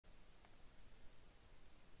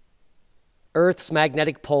Earth's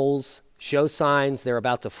magnetic poles show signs they're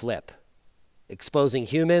about to flip, exposing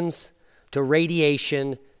humans to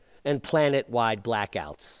radiation and planet-wide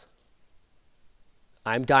blackouts.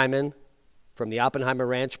 I'm Diamond from the Oppenheimer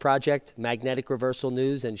Ranch Project, Magnetic Reversal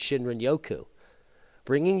News, and Shinrin-yoku,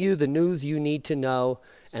 bringing you the news you need to know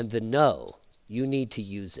and the know you need to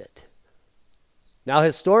use it. Now,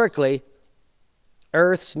 historically,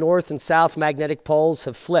 Earth's north and south magnetic poles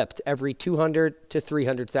have flipped every 200 to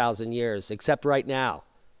 300,000 years, except right now.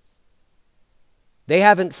 They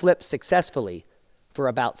haven't flipped successfully for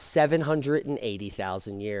about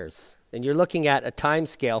 780,000 years. And you're looking at a time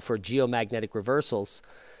scale for geomagnetic reversals,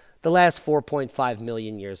 the last 4.5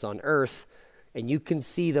 million years on Earth, and you can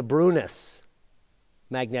see the Brunus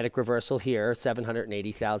magnetic reversal here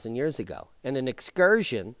 780,000 years ago, and an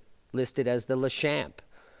excursion listed as the Lechamp.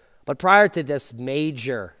 But prior to this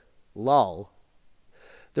major lull,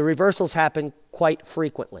 the reversals happen quite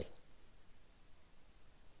frequently.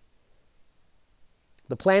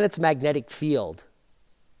 The planet's magnetic field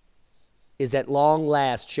is at long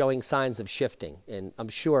last showing signs of shifting, and I'm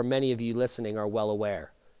sure many of you listening are well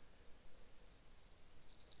aware.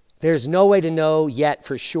 There's no way to know yet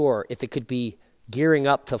for sure if it could be gearing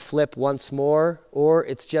up to flip once more or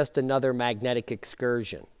it's just another magnetic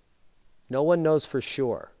excursion. No one knows for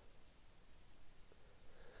sure.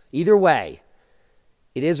 Either way,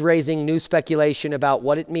 it is raising new speculation about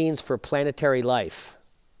what it means for planetary life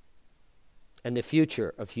and the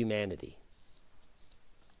future of humanity.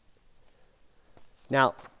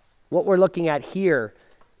 Now, what we're looking at here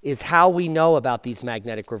is how we know about these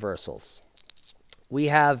magnetic reversals. We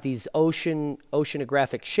have these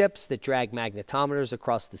oceanographic ships that drag magnetometers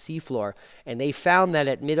across the seafloor, and they found that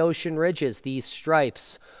at mid-ocean ridges, these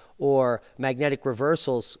stripes or magnetic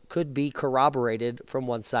reversals could be corroborated from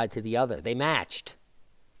one side to the other. They matched.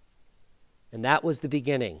 And that was the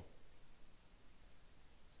beginning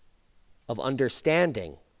of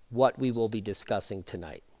understanding what we will be discussing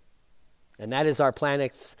tonight. And that is our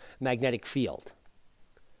planet's magnetic field.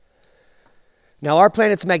 Now, our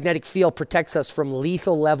planet's magnetic field protects us from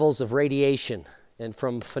lethal levels of radiation and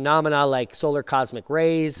from phenomena like solar cosmic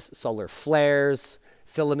rays, solar flares,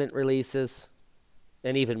 filament releases,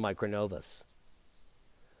 and even micronovas.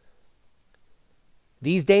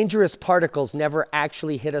 These dangerous particles never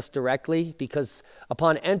actually hit us directly because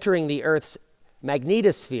upon entering the Earth's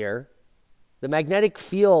magnetosphere, the magnetic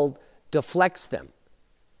field deflects them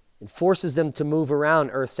and forces them to move around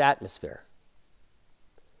Earth's atmosphere.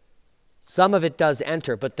 Some of it does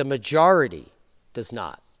enter, but the majority does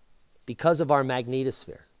not because of our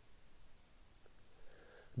magnetosphere.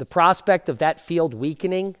 The prospect of that field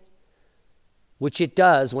weakening, which it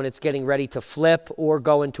does when it's getting ready to flip or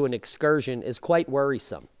go into an excursion, is quite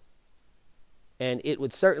worrisome. And it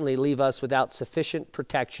would certainly leave us without sufficient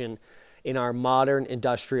protection in our modern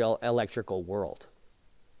industrial electrical world.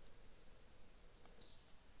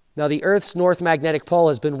 Now, the Earth's north magnetic pole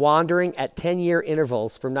has been wandering at 10-year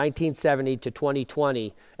intervals from 1970 to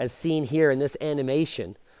 2020, as seen here in this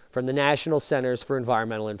animation from the National Centers for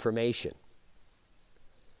Environmental Information.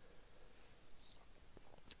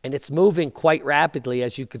 And it's moving quite rapidly,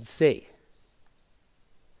 as you can see.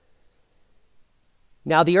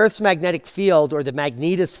 Now, the Earth's magnetic field, or the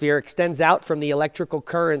magnetosphere, extends out from the electrical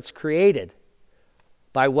currents created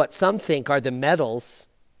by what some think are the metals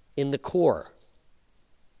in the core,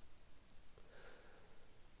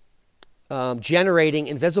 generating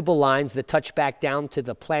invisible lines that touch back down to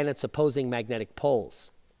the planet's opposing magnetic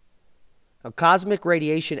poles. Now, cosmic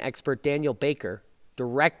radiation expert Daniel Baker,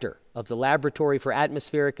 director of the Laboratory for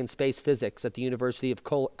Atmospheric and Space Physics at the University of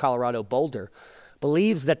Colorado Boulder,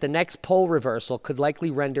 believes that the next pole reversal could likely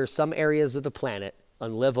render some areas of the planet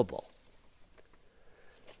unlivable.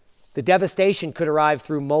 The devastation could arrive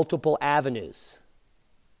through multiple avenues.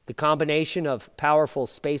 The combination of powerful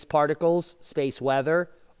space particles, space weather,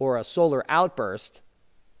 or a solar outburst,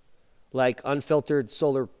 like unfiltered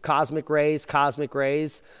solar cosmic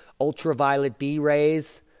rays, ultraviolet B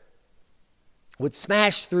rays, would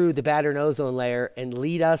smash through the battered ozone layer and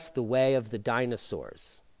lead us the way of the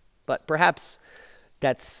dinosaurs. But perhaps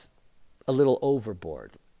that's a little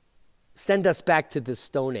overboard. Send us back to the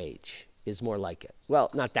Stone Age is more like it. Well,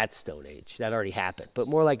 not that Stone Age, that already happened, but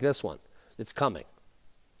more like this one that's coming.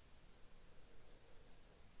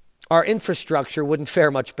 Our infrastructure wouldn't fare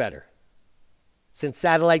much better. Since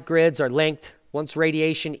satellite grids are linked, once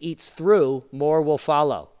radiation eats through, more will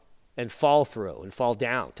follow and fall through and fall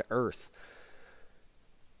down to Earth.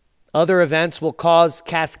 Other events will cause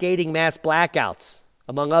cascading mass blackouts,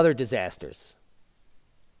 among other disasters.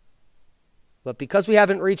 But because we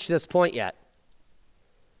haven't reached this point yet,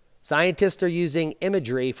 Scientists are using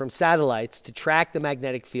imagery from satellites to track the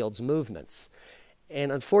magnetic field's movements.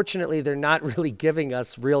 And unfortunately, they're not really giving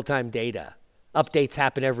us real-time data. Updates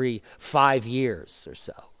happen every 5 years or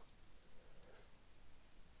so,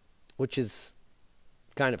 which is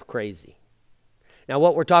kind of crazy. Now,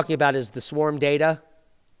 what we're talking about is the SWARM data.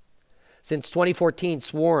 Since 2014,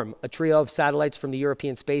 SWARM, a trio of satellites from the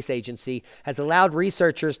European Space Agency, has allowed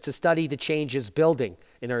researchers to study the changes building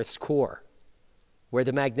in Earth's core, where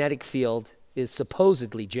the magnetic field is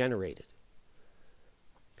supposedly generated.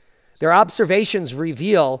 Their observations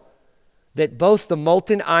reveal that both the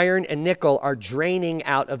molten iron and nickel are draining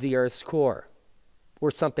out of the Earth's core, or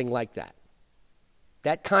something like that.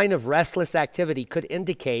 That kind of restless activity could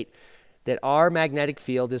indicate that our magnetic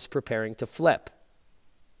field is preparing to flip.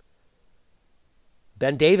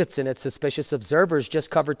 Ben Davidson at Suspicious Observers just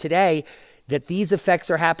covered today that these effects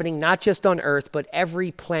are happening not just on Earth, but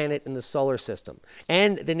every planet in the solar system,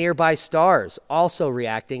 and the nearby stars also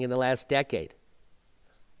reacting in the last decade.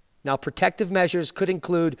 Now, protective measures could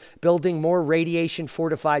include building more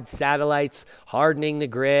radiation-fortified satellites, hardening the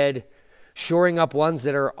grid, shoring up ones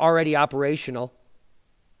that are already operational,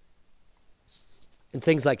 and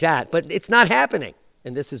things like that. But it's not happening.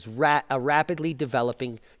 And this is a rapidly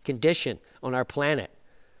developing condition on our planet,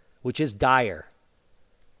 which is dire.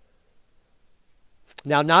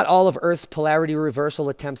 Now, not all of Earth's polarity reversal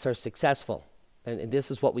attempts are successful. And this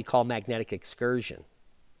is what we call magnetic excursion.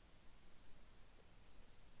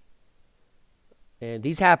 And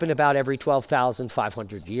these happen about every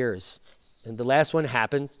 12,500 years. And the last one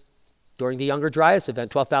happened during the Younger Dryas event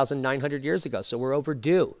 12,900 years ago. So we're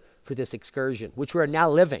overdue for this excursion, which we're now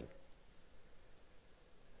living.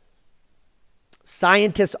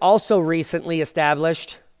 Scientists also recently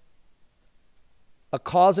established a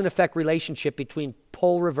cause and effect relationship between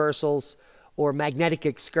pole reversals or magnetic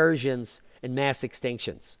excursions and mass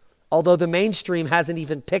extinctions. Although the mainstream hasn't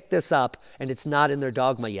even picked this up and it's not in their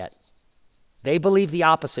dogma yet. They believe the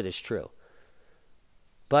opposite is true.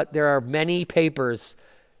 But there are many papers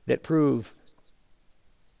that prove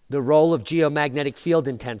the role of geomagnetic field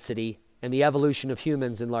intensity and the evolution of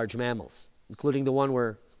humans and large mammals, including the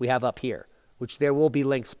one we have up here, which there will be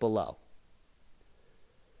links below.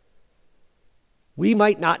 We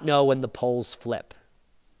might not know when the poles flip,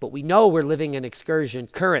 but we know we're living an excursion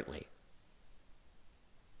currently.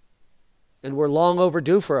 And we're long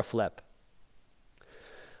overdue for a flip.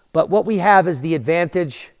 But what we have is the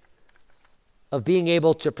advantage of being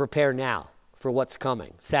able to prepare now for what's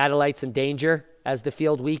coming. Satellites in danger as the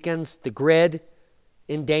field weakens, the grid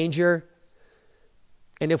in danger.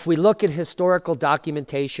 And if we look at historical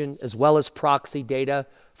documentation as well as proxy data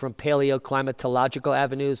from paleoclimatological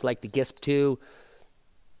avenues like the GISP-2,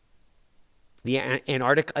 the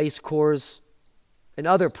Antarctic ice cores, and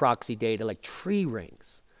other proxy data like tree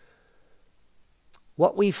rings,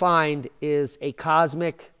 what we find is a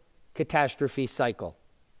cosmic catastrophe cycle,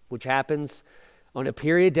 which happens on a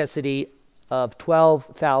periodicity of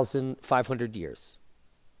 12,500 years.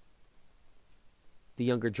 The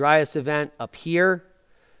Younger Dryas event up here,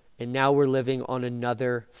 and now we're living on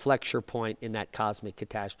another flexure point in that cosmic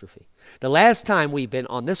catastrophe. The last time we've been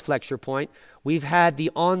on this flexure point, we've had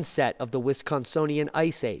the onset of the Wisconsinian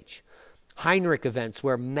Ice Age. Heinrich events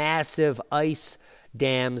where massive ice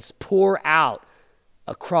dams pour out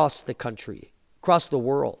across the country, across the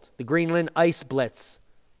world. The Greenland Ice Blitz.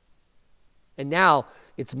 And now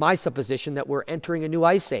it's my supposition that we're entering a new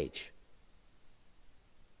ice age,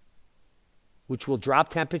 which will drop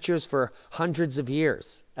temperatures for hundreds of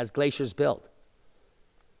years as glaciers build.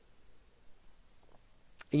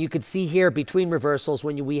 And you can see here between reversals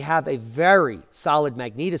when we have a very solid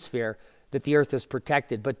magnetosphere that the Earth is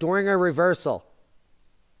protected. But during a reversal,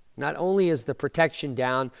 not only is the protection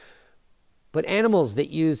down, but animals that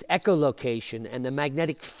use echolocation and the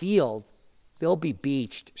magnetic field, they'll be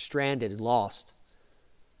beached, stranded, and lost.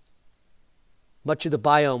 Much of the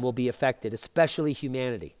biome will be affected, especially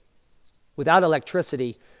humanity. Without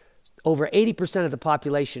electricity, over 80% of the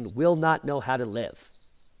population will not know how to live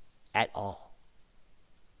at all.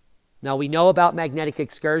 Now, we know about magnetic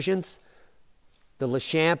excursions. The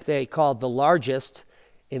Lechamp, they called the largest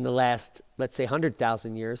in the last, let's say,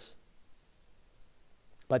 100,000 years.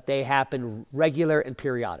 But they happen regular and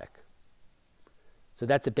periodic. So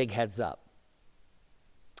that's a big heads up.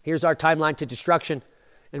 Here's our timeline to destruction.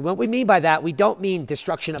 And what we mean by that, we don't mean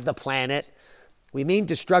destruction of the planet. We mean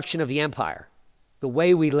destruction of the empire, the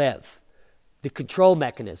way we live, the control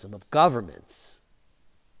mechanism of governments.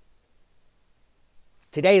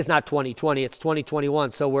 Today is not 2020, it's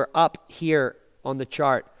 2021, so we're up here on the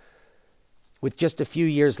chart with just a few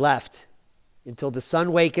years left until the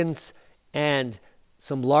sun wakens and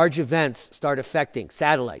some large events start affecting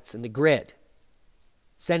satellites and the grid,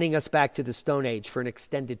 sending us back to the Stone Age for an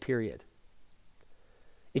extended period.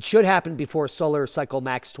 It should happen before solar cycle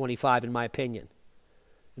max 25, in my opinion.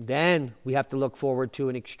 And then we have to look forward to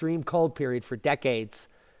an extreme cold period for decades,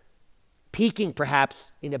 peaking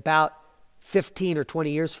perhaps in about 15 or 20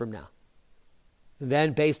 years from now. And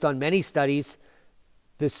then, based on many studies,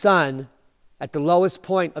 the sun, at the lowest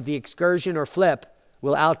point of the excursion or flip,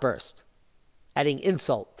 will outburst, adding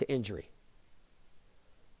insult to injury.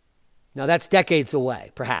 Now, that's decades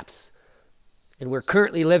away, perhaps. And we're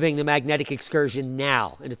currently living the magnetic excursion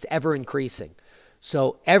now, and it's ever increasing.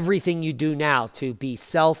 So everything you do now to be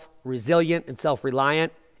self-resilient and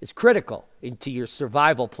self-reliant is critical into your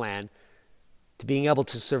survival plan to being able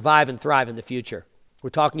to survive and thrive in the future.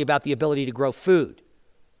 We're talking about the ability to grow food,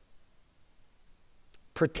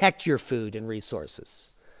 protect your food and resources,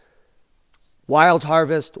 wild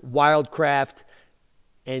harvest, wildcraft,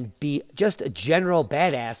 and be just a general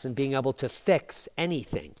badass in being able to fix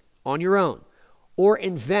anything on your own or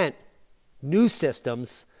invent new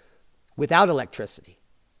systems without electricity.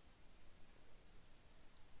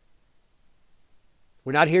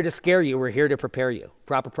 We're not here to scare you. We're here to prepare you.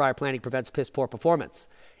 Proper prior planning prevents piss poor performance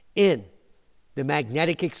in the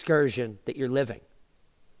magnetic excursion that you're living.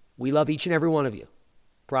 We love each and every one of you.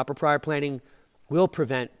 Proper prior planning will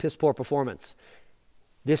prevent piss poor performance.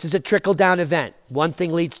 This is a trickle-down event. One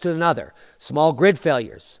thing leads to another. Small grid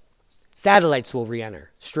failures. Satellites will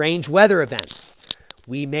re-enter. Strange weather events.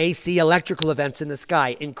 We may see electrical events in the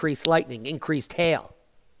sky, increased lightning, increased hail.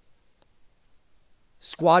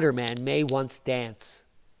 Squatter Man may once dance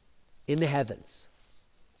in the heavens,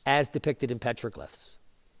 as depicted in petroglyphs.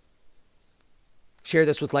 Share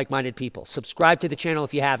this with like-minded people. Subscribe to the channel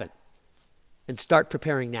if you haven't, and start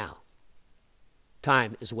preparing now.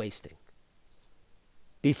 Time is wasting.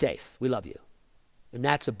 Be safe. We love you. And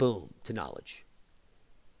that's a boom to knowledge.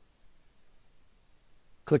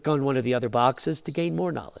 Click on one of the other boxes to gain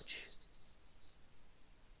more knowledge.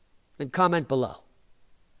 And comment below.